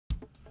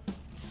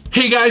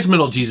Hey guys,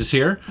 MetalJesus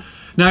here.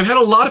 Now I've had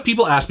a lot of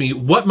people ask me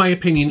what my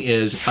opinion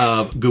is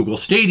of Google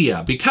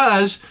Stadia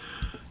because,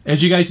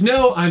 as you guys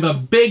know, I'm a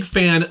big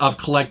fan of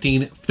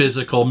collecting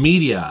physical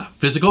media.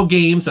 Physical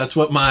games, that's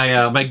what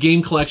my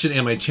game collection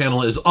and my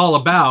channel is all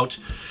about.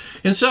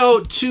 And so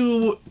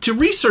to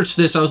research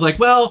this, I was like,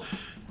 well,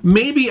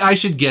 maybe I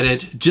should get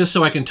it just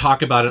so I can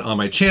talk about it on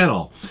my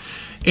channel.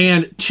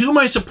 And to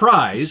my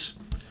surprise,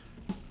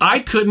 I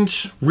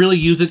couldn't really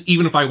use it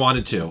even if I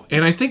wanted to.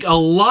 And I think a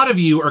lot of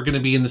you are gonna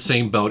be in the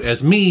same boat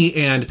as me.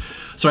 And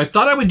so I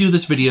thought I would do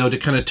this video to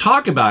kind of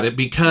talk about it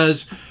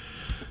because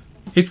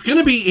it's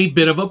gonna be a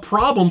bit of a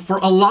problem for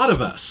a lot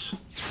of us.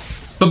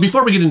 But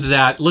before we get into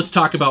that, let's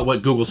talk about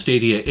what Google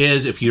Stadia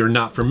is if you're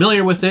not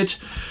familiar with it.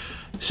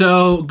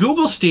 So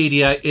Google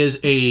Stadia is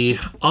a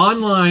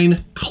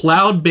online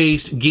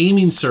cloud-based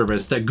gaming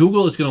service that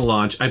Google is going to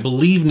launch, I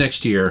believe,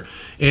 next year.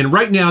 And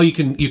right now you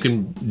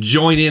can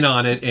join in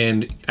on it,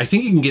 and I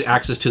think you can get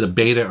access to the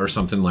beta or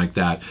something like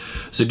that.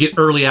 So get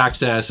early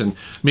access and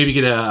maybe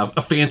get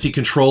a fancy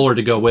controller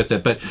to go with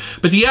it. But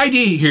the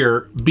idea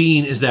here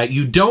being is that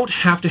you don't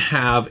have to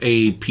have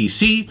a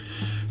PC,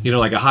 you know,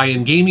 like a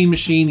high-end gaming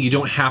machine. You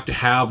don't have to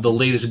have the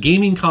latest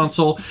gaming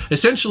console.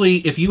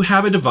 Essentially, if you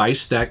have a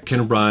device that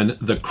can run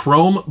the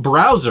Chrome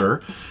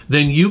browser,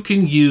 then you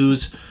can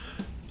use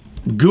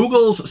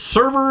Google's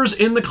servers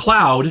in the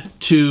cloud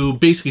to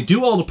basically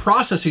do all the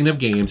processing of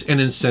games and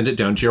then send it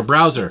down to your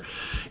browser.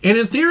 And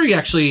in theory,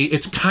 actually,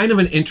 it's kind of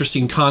an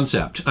interesting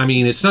concept. I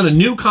mean, it's not a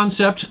new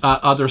concept.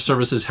 Other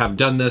services have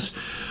done this,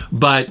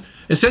 but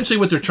essentially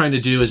what they're trying to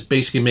do is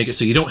basically make it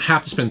so you don't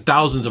have to spend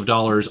thousands of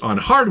dollars on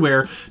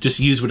hardware, just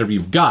use whatever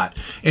you've got.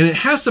 And it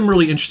has some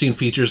really interesting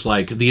features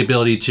like the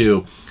ability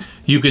to,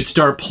 you could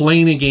start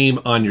playing a game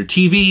on your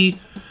TV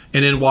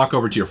and then walk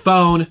over to your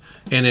phone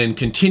and then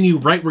continue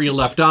right where you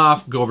left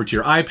off, go over to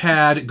your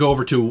iPad, go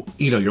over to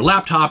your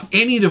laptop,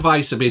 any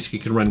device that basically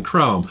can run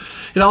Chrome.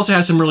 It also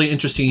has some really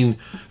interesting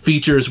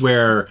features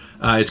where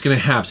it's gonna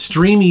have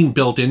streaming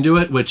built into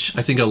it, which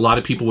I think a lot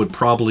of people would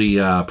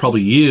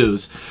probably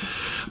use.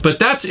 But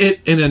that's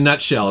it in a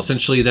nutshell,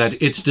 essentially, that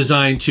it's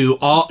designed to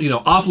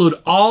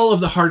offload all of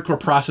the hardcore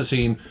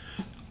processing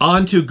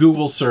onto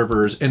Google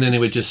servers, and then it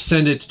would just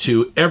send it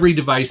to every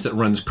device that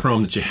runs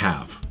Chrome that you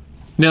have.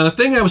 Now, the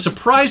thing I was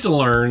surprised to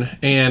learn,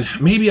 and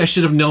maybe I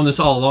should have known this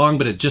all along,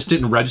 but it just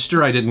didn't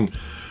register, I didn't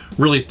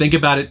really think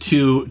about it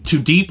too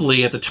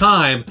deeply at the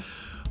time,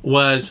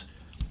 was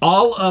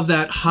all of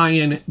that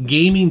high-end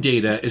gaming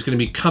data is going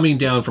to be coming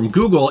down from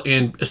Google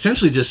and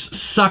essentially just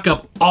suck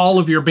up all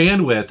of your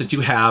bandwidth that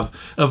you have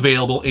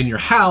available in your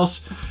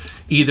house,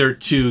 either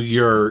to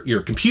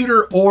your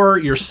computer or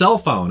your cell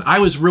phone. I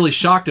was really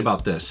shocked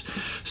about this.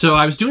 So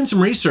I was doing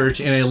some research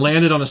and I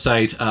landed on a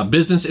site,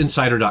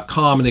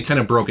 businessinsider.com, and they kind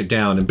of broke it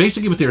down. And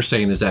basically what they were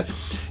saying is that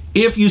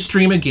if you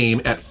stream a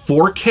game at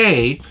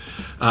 4K,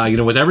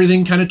 with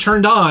everything kind of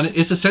turned on,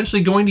 it's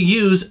essentially going to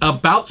use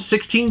about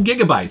 16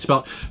 gigabytes,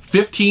 about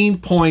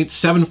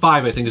 15.75,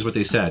 I think is what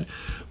they said,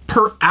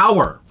 per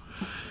hour.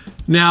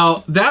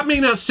 Now, that may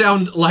not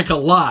sound like a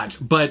lot,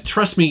 but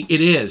trust me, it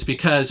is,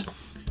 because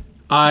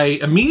I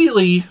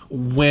immediately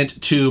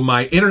went to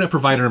my internet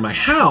provider in my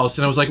house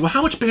and I was like, well,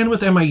 how much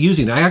bandwidth am I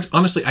using?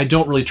 Honestly, I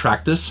don't really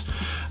track this.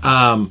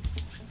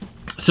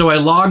 So I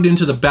logged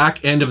into the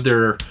back end of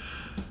their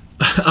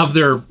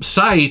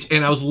site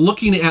and I was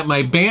looking at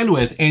my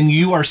bandwidth, and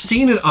you are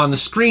seeing it on the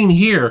screen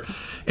here.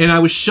 And I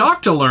was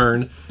shocked to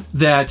learn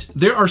that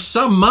there are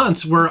some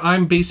months where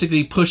I'm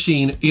basically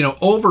pushing,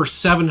 over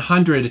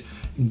 700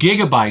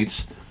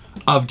 gigabytes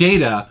of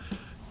data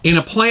in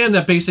a plan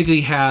that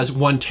basically has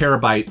 1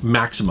 terabyte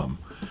maximum.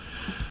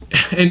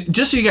 And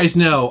just so you guys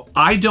know,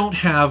 I don't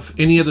have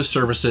any other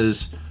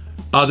services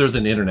other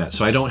than internet.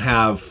 So I don't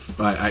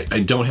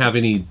have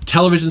any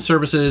television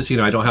services,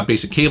 I don't have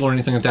basic cable or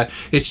anything like that.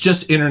 It's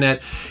just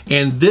internet.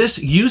 And this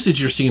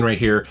usage you're seeing right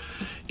here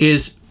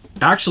is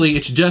actually,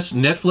 it's just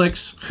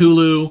Netflix,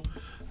 Hulu,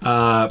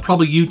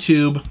 probably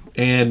YouTube,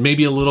 and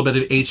maybe a little bit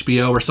of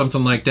HBO or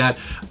something like that.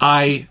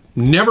 I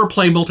never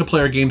play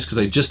multiplayer games because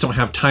I just don't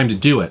have time to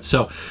do it.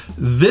 So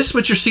this,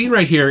 what you're seeing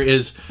right here,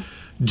 is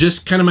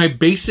just kind of my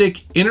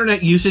basic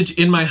internet usage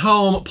in my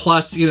home,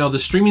 plus, the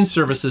streaming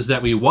services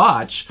that we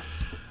watch.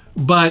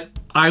 But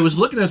I was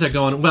looking at that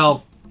going,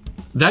 well,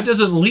 that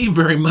doesn't leave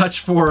very much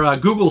for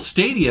Google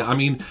Stadia. I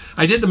mean,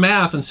 I did the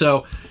math, and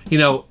so,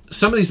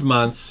 some of these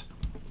months,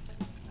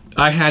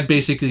 I had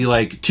basically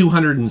like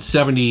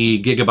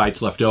 270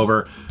 gigabytes left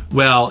over.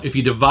 Well, if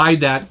you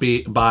divide that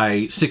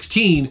by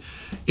 16,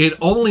 it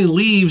only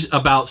leaves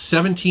about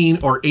 17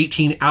 or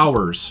 18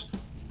 hours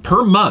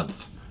per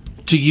month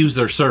to use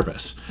their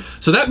service.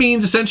 So that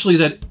means essentially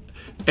that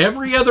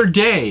every other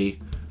day,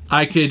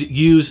 I could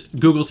use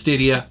Google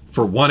Stadia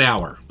for 1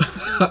 hour.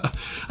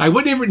 I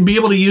wouldn't even be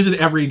able to use it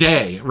every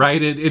day,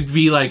 right? It'd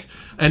be like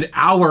an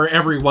hour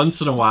every once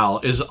in a while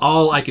is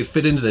all I could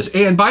fit into this.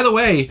 And by the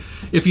way,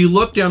 if you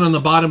look down on the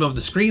bottom of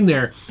the screen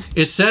there,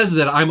 it says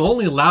that I'm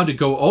only allowed to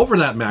go over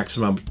that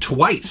maximum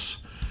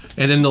twice.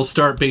 and then they'll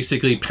start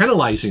basically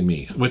penalizing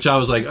me, which I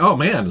was like, oh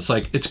man, it's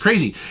like, it's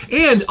crazy.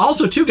 And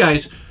also too,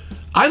 guys,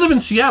 I live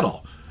in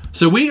Seattle.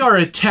 So we are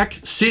a tech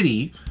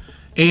city.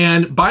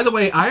 And by the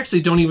way, I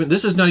actually don't even,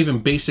 this is not even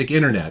basic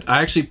internet.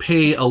 I actually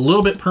pay a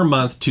little bit per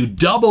month to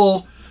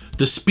double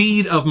the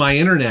speed of my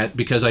internet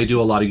because I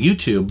do a lot of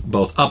YouTube,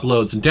 both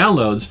uploads and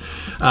downloads.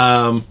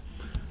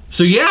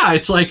 So yeah,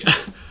 it's like,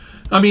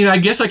 I mean, I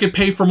guess I could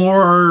pay for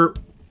more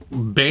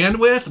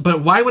bandwidth,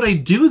 but why would I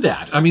do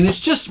that? I mean, it's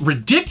just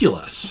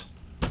ridiculous.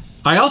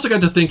 I also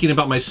got to thinking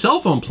about my cell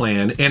phone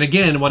plan, and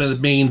again, one of the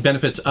main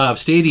benefits of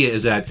Stadia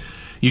is that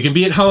you can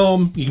be at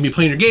home, you can be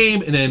playing your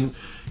game, and then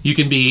you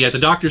can be at the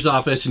doctor's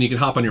office and you can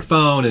hop on your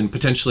phone and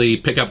potentially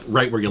pick up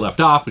right where you left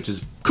off, which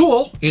is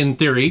cool in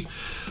theory.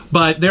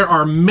 But there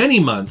are many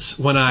months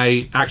when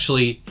I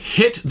actually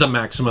hit the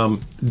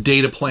maximum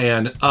data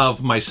plan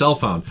of my cell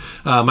phone.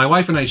 My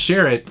wife and I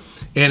share it,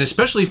 and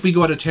especially if we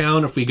go out of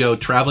town, if we go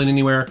traveling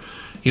anywhere,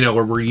 you know,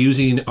 where we're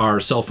using our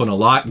cell phone a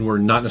lot and we're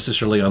not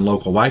necessarily on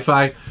local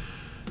Wi-Fi,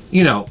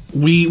 you know,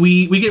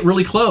 we get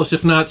really close.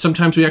 If not,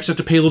 sometimes we actually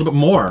have to pay a little bit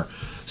more.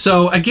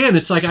 So again,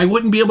 it's like I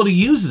wouldn't be able to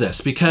use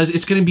this because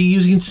it's going to be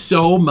using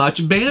so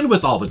much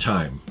bandwidth all the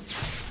time.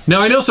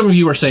 Now, I know some of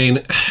you are saying,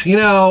 you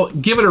know,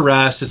 give it a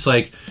rest. It's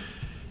like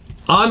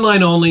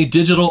online only,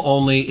 digital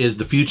only is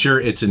the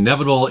future. It's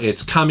inevitable.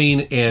 It's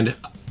coming. And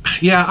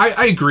yeah,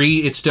 I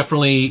agree. It's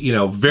definitely, you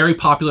know, very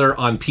popular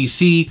on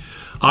PC.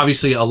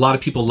 Obviously, a lot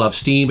of people love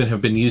Steam and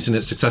have been using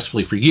it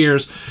successfully for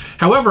years.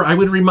 However, I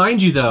would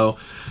remind you, though,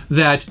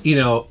 that, you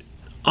know,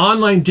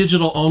 online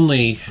digital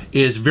only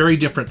is very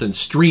different than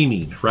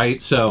streaming,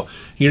 right? So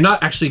you're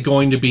not actually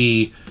going to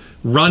be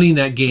running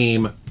that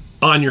game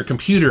on your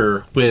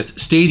computer with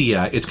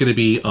Stadia. It's going to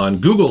be on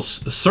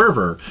Google's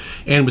server.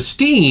 And with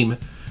Steam,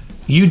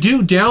 you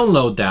do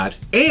download that.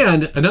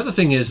 And another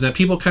thing is that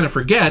people kind of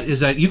forget is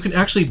that you can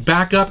actually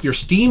back up your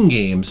Steam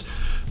games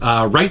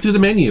right through the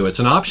menu. It's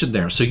an option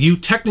there. So you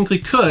technically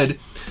could,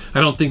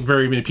 I don't think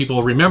very many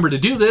people remember to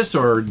do this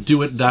or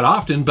do it that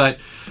often, but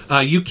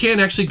you can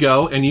actually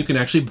go and you can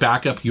actually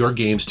back up your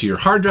games to your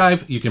hard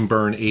drive. You can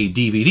burn a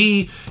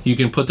DVD. You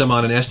can put them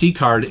on an SD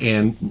card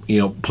and, you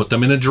know, put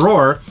them in a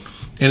drawer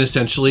and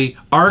essentially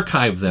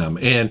archive them.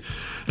 And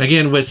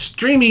again, with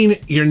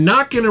streaming, you're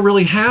not going to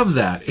really have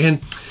that. And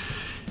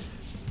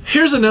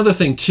here's another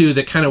thing too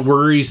that kind of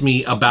worries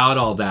me about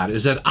all that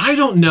is that I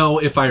don't know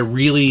if I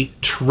really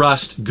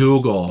trust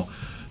Google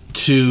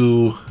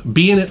to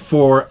be in it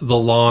for the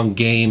long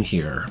game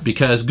here,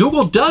 because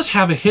Google does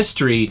have a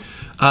history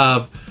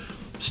of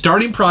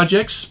starting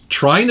projects,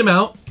 trying them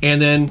out,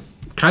 and then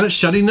kind of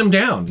shutting them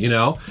down, you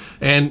know?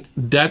 And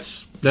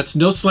that's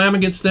no slam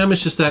against them.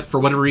 It's just that for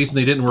whatever reason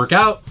they didn't work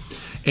out,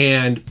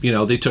 and you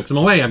know, they took them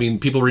away. I mean,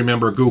 people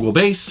remember Google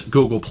Base,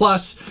 Google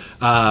Plus,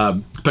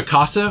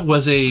 Picasa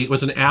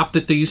was an app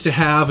that they used to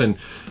have, and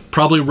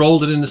probably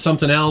rolled it into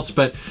something else.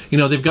 But you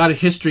know, they've got a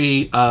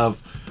history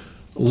of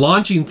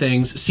launching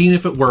things, seeing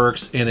if it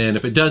works, and then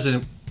if it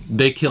doesn't,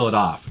 they kill it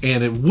off.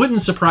 And it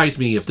wouldn't surprise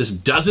me if this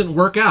doesn't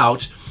work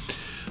out.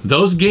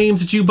 Those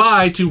games that you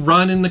buy to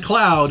run in the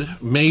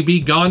cloud may be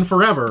gone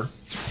forever.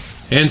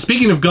 And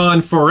speaking of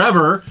gone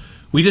forever,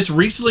 we just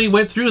recently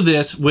went through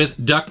this with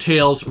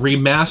DuckTales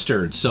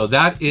Remastered. So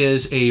that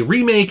is a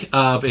remake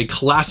of a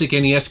classic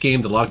NES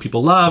game that a lot of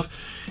people love.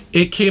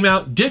 It came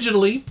out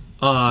digitally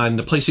on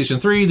the PlayStation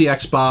 3, the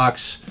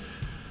Xbox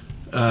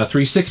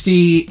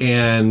 360,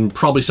 and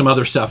probably some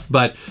other stuff,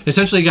 but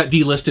essentially it got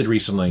delisted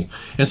recently.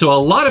 And so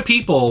a lot of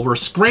people were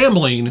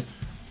scrambling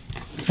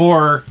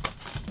for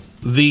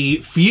the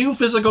few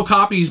physical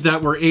copies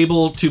that were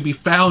able to be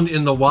found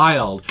in the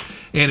wild.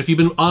 And if you've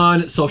been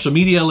on social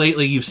media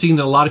lately, you've seen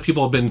that a lot of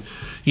people have been,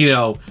 you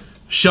know,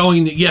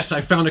 showing that, yes,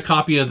 I found a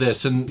copy of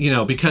this. And, you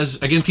know,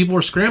 because again, people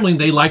were scrambling,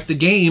 they liked the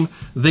game,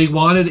 they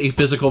wanted a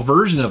physical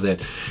version of it.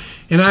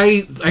 And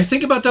I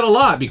think about that a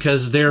lot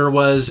because there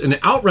was an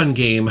Outrun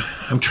game,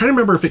 I'm trying to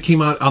remember if it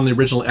came out on the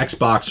original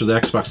Xbox or the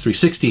Xbox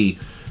 360,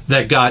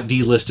 that got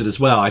delisted as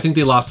well. I think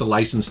they lost a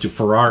license to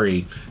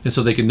Ferrari, and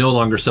so they can no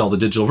longer sell the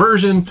digital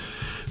version.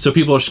 So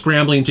people are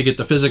scrambling to get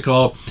the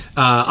physical.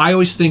 I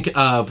always think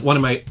of one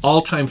of my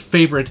all-time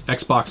favorite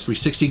Xbox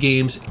 360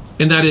 games,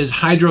 and that is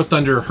Hydro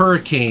Thunder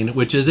Hurricane,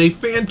 which is a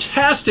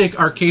fantastic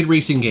arcade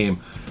racing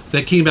game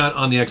that came out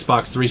on the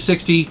Xbox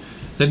 360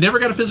 that never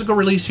got a physical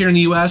release here in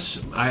the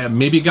US. I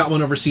maybe got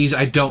one overseas,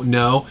 I don't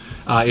know.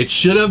 It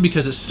should have,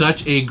 because it's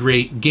such a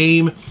great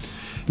game.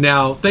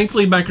 Now,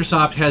 thankfully,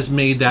 Microsoft has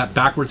made that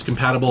backwards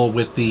compatible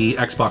with the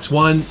Xbox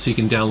One, so you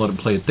can download and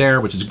play it there,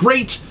 which is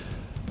great.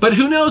 But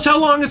who knows how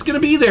long it's going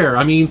to be there?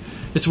 I mean,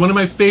 it's one of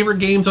my favorite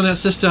games on that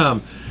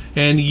system.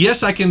 And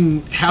yes, I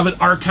can have it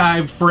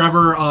archived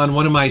forever on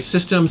one of my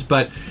systems,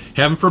 but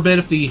heaven forbid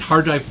if the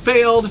hard drive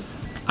failed,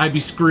 I'd be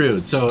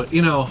screwed. So,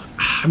 you know,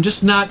 I'm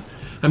just not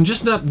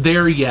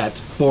there yet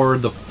for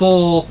the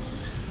full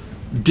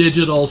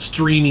digital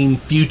streaming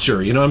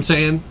future. You know what I'm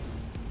saying?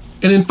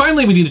 And then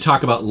finally, we need to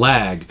talk about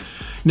lag.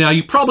 Now,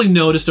 you probably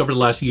noticed over the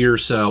last year or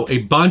so, a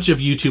bunch of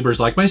YouTubers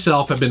like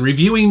myself have been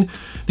reviewing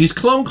these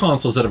clone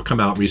consoles that have come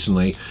out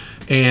recently.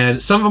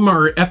 And some of them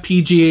are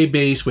FPGA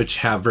based, which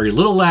have very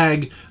little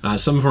lag.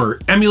 Some of them are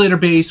emulator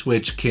based,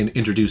 which can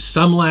introduce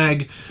some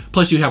lag.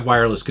 Plus you have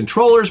wireless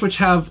controllers, which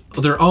have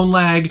their own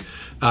lag.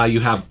 You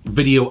have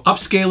video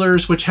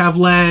upscalers, which have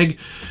lag.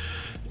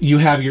 You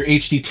have your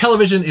HD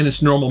television in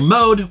its normal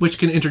mode, which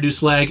can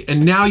introduce lag.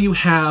 And now you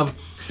have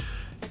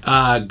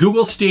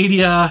Google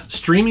Stadia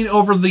streaming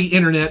over the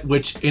internet,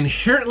 which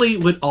inherently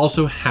would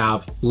also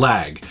have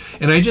lag.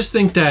 And I just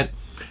think that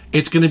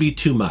it's going to be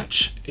too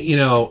much. You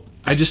know,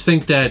 I just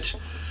think that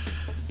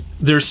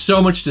there's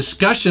so much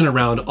discussion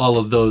around all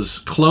of those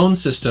clone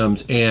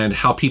systems and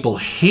how people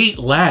hate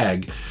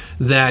lag,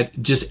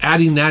 that just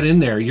adding that in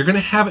there, you're going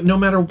to have it no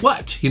matter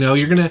what. You know,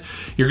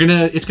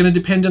 it's going to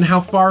depend on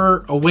how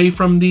far away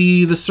from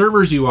the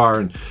servers you are,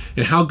 and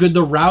how good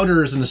the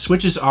routers and the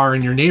switches are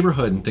in your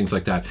neighborhood and things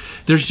like that.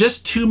 There's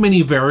just too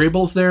many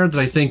variables there that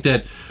I think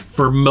that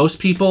for most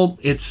people,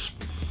 it's,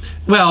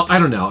 well, I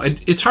don't know.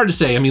 It's hard to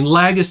say. I mean,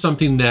 lag is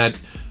something that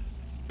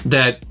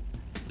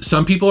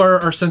some people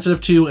are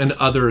sensitive to and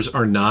others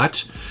are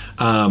not.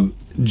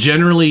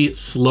 Generally,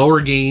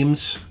 slower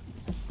games,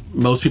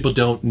 most people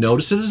don't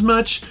notice it as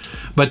much.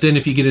 But then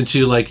if you get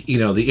into, like, you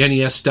know, the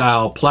NES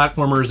style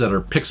platformers that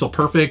are pixel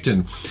perfect,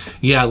 and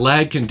yeah,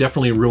 lag can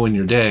definitely ruin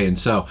your day. And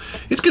so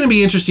it's going to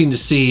be interesting to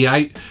see.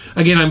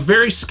 Again, I'm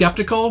very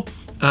skeptical.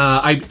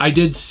 I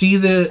did see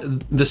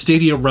the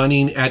Stadia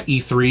running at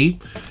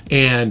E3,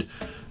 and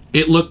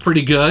it looked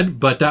pretty good,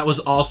 but that was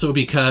also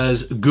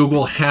because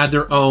Google had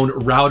their own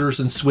routers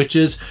and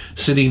switches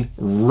sitting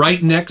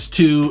right next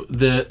to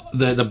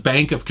the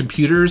bank of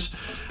computers.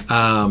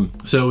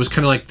 So it was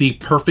kind of like the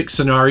perfect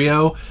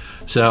scenario.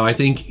 So I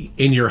think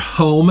in your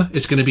home,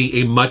 it's going to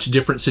be a much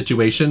different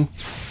situation.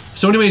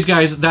 So anyways,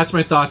 guys, that's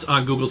my thoughts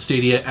on Google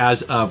Stadia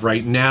as of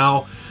right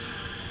now.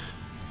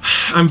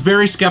 I'm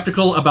very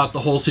skeptical about the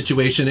whole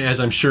situation,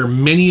 as I'm sure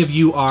many of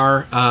you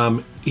are.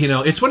 You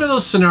know, it's one of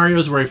those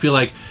scenarios where I feel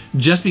like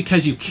just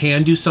because you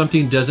can do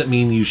something doesn't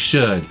mean you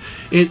should.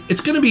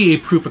 It's going to be a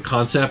proof of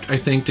concept, I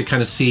think, to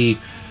kind of see,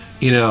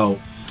 you know,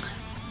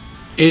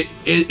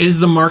 is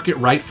the market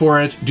right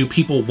for it? Do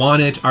people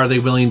want it? Are they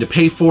willing to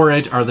pay for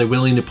it? Are they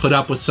willing to put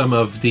up with some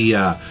of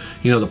the,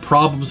 you know, the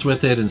problems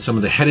with it and some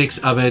of the headaches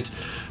of it?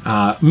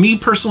 Me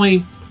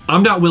personally,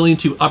 I'm not willing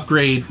to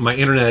upgrade my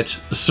internet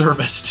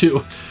service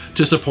to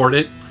support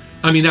it.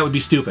 I mean, that would be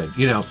stupid,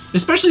 you know,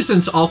 especially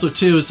since also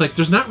too, it's like,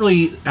 there's not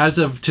really, as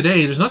of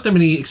today, there's not that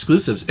many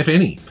exclusives, if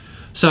any.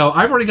 So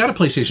I've already got a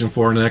PlayStation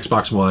 4 and an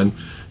Xbox One,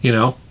 you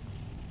know.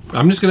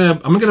 I'm just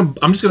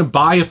gonna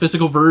buy a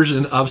physical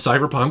version of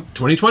Cyberpunk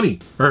 2020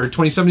 or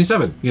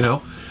 2077, you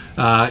know,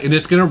 and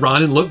it's gonna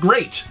run and look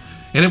great,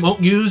 and it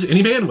won't use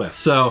any bandwidth.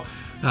 So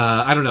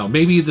I don't know,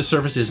 maybe the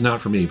service is not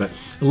for me, but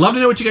I'd love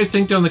to know what you guys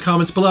think down in the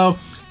comments below.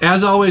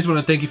 As always, I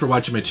want to thank you for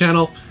watching my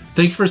channel.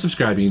 Thank you for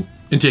subscribing,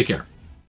 and take care.